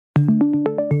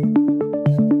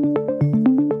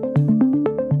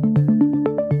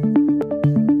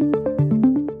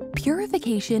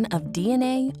Purification of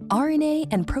DNA, RNA,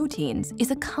 and proteins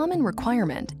is a common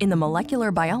requirement in the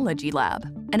molecular biology lab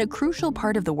and a crucial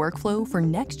part of the workflow for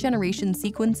next-generation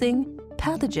sequencing,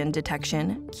 pathogen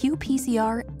detection,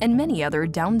 qPCR, and many other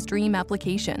downstream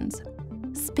applications.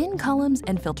 Spin columns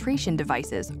and filtration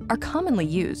devices are commonly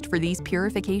used for these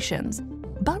purifications,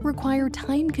 but require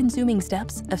time-consuming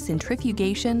steps of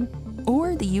centrifugation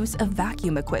or the use of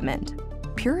vacuum equipment.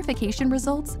 Purification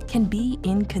results can be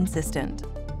inconsistent.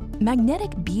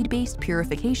 Magnetic bead-based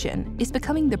purification is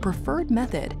becoming the preferred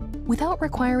method without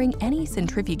requiring any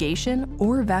centrifugation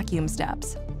or vacuum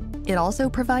steps. It also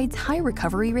provides high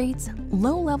recovery rates,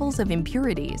 low levels of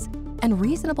impurities, and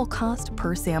reasonable cost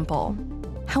per sample.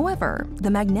 However,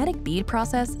 the magnetic bead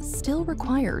process still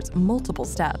requires multiple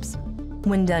steps.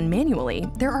 When done manually,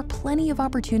 there are plenty of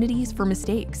opportunities for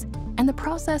mistakes, and the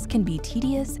process can be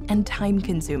tedious and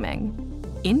time-consuming.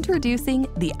 Introducing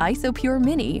the IsoPure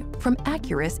Mini from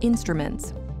Accuris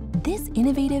Instruments. This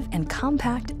innovative and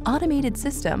compact automated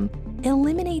system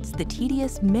eliminates the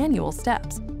tedious manual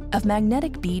steps of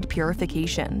magnetic bead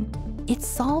purification. It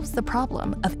solves the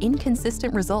problem of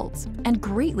inconsistent results and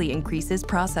greatly increases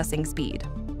processing speed.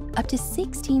 Up to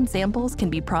 16 samples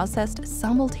can be processed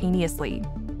simultaneously,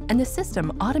 and the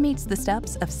system automates the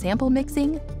steps of sample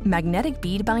mixing, magnetic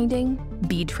bead binding,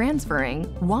 bead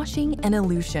transferring, washing, and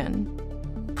elution.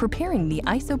 Preparing the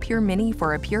IsoPure Mini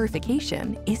for a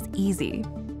purification is easy.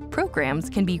 Programs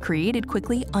can be created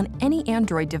quickly on any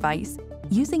Android device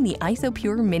using the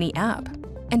IsoPure Mini app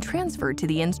and transferred to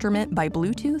the instrument by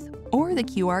Bluetooth or the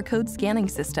QR code scanning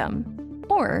system,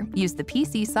 or use the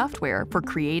PC software for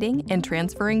creating and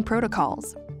transferring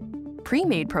protocols.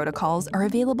 Pre-made protocols are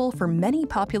available for many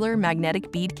popular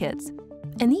magnetic bead kits,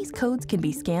 and these codes can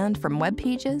be scanned from web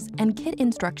pages and kit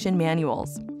instruction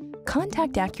manuals.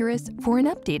 Contact Accuris for an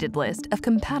updated list of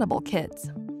compatible kits.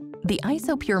 The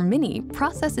IsoPure Mini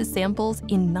processes samples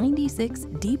in 96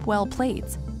 deep well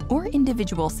plates or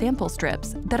individual sample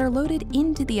strips that are loaded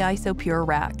into the IsoPure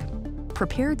rack.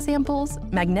 Prepared samples,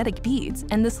 magnetic beads,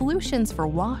 and the solutions for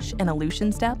wash and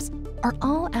elution steps are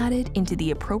all added into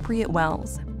the appropriate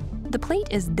wells. The plate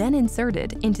is then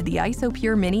inserted into the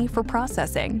IsoPure Mini for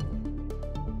processing.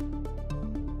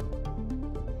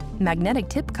 Magnetic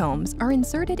tip combs are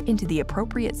inserted into the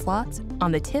appropriate slots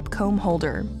on the tip comb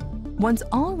holder. Once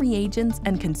all reagents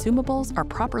and consumables are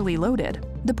properly loaded,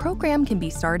 the program can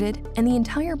be started and the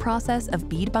entire process of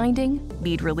bead binding,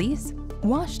 bead release,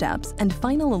 wash steps, and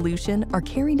final elution are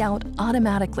carried out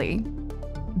automatically.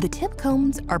 The tip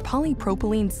combs are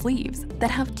polypropylene sleeves that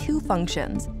have two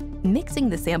functions: mixing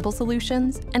the sample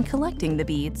solutions and collecting the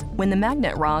beads when the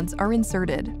magnet rods are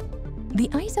inserted. The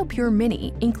IsoPure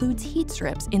Mini includes heat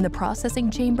strips in the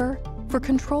processing chamber for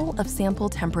control of sample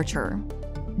temperature.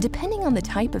 Depending on the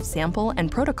type of sample and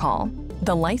protocol,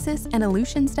 the lysis and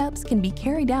elution steps can be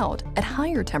carried out at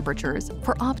higher temperatures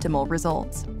for optimal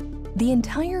results. The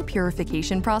entire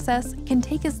purification process can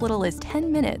take as little as 10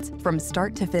 minutes from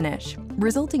start to finish,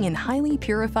 resulting in highly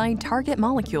purified target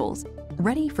molecules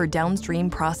ready for downstream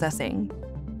processing.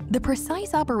 The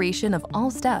precise operation of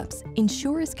all steps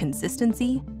ensures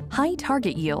consistency, high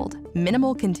target yield,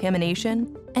 minimal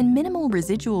contamination, and minimal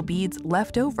residual beads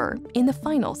left over in the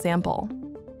final sample.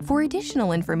 For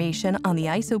additional information on the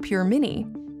IsoPure Mini,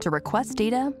 to request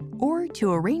data, or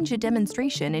to arrange a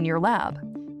demonstration in your lab,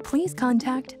 please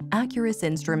contact Accuris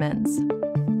Instruments.